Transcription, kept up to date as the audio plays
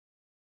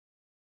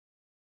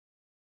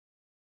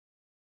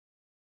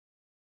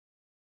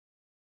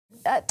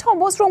Tom,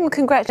 what's wrong with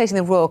congratulating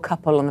the royal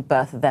couple on the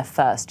birth of their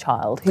first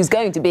child, who's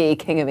going to be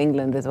King of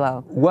England as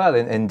well? Well,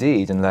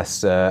 indeed,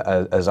 unless,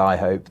 as I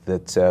hope,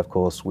 that, of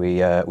course, we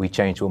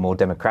change to a more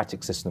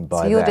democratic system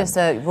by then. So you're just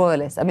a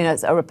royalist? I mean,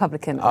 a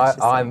Republican?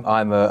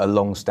 I'm a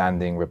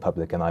long-standing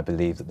Republican. I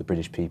believe that the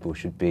British people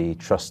should be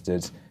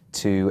trusted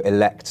to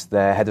elect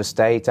their head of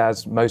state,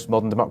 as most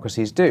modern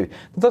democracies do.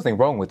 There's nothing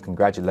wrong with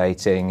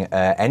congratulating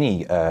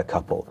any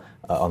couple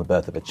on the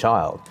birth of a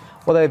child.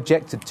 What I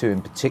objected to in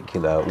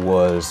particular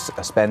was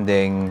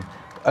spending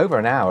over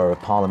an hour of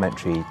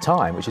parliamentary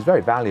time, which is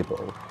very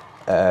valuable,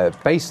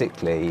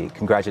 basically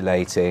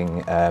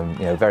congratulating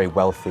a very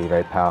wealthy,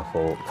 very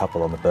powerful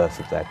couple on the birth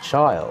of their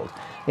child.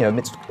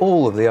 Amidst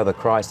all of the other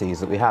crises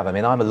that we have. I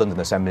mean, I'm a London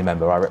Assembly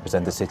member. I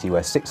represent a city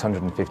where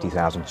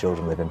 650,000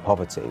 children live in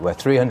poverty, where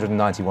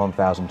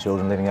 391,000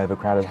 children live in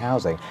overcrowded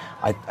housing.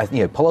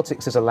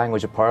 Politics is a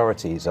language of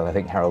priorities, as I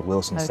think Harold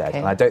Wilson said,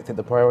 and I don't think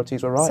the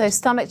priorities were right. So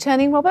stomach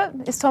churning,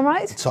 Robert? Is Tom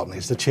right? Tom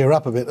needs to cheer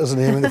up a bit, doesn't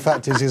he? I mean, the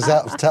fact is, he's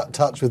out of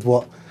touch with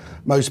what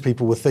most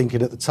people were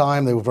thinking at the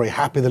time. They were very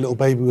happy the little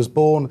baby was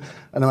born,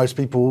 and most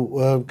people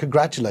were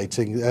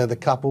congratulating the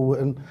couple.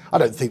 And I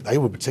don't think they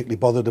were particularly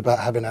bothered about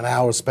having an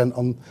hour spent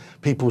on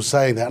people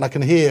saying that. And I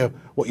can hear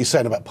what you're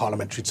saying about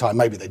parliamentary time.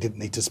 Maybe they didn't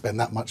need to spend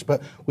that much,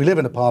 but we live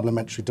in a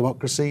parliamentary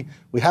democracy.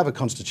 We have a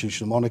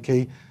constitutional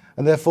monarchy,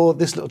 and therefore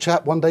this little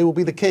chap one day will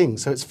be the king.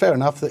 So it's fair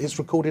enough that it's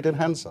recorded in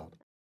Hansard.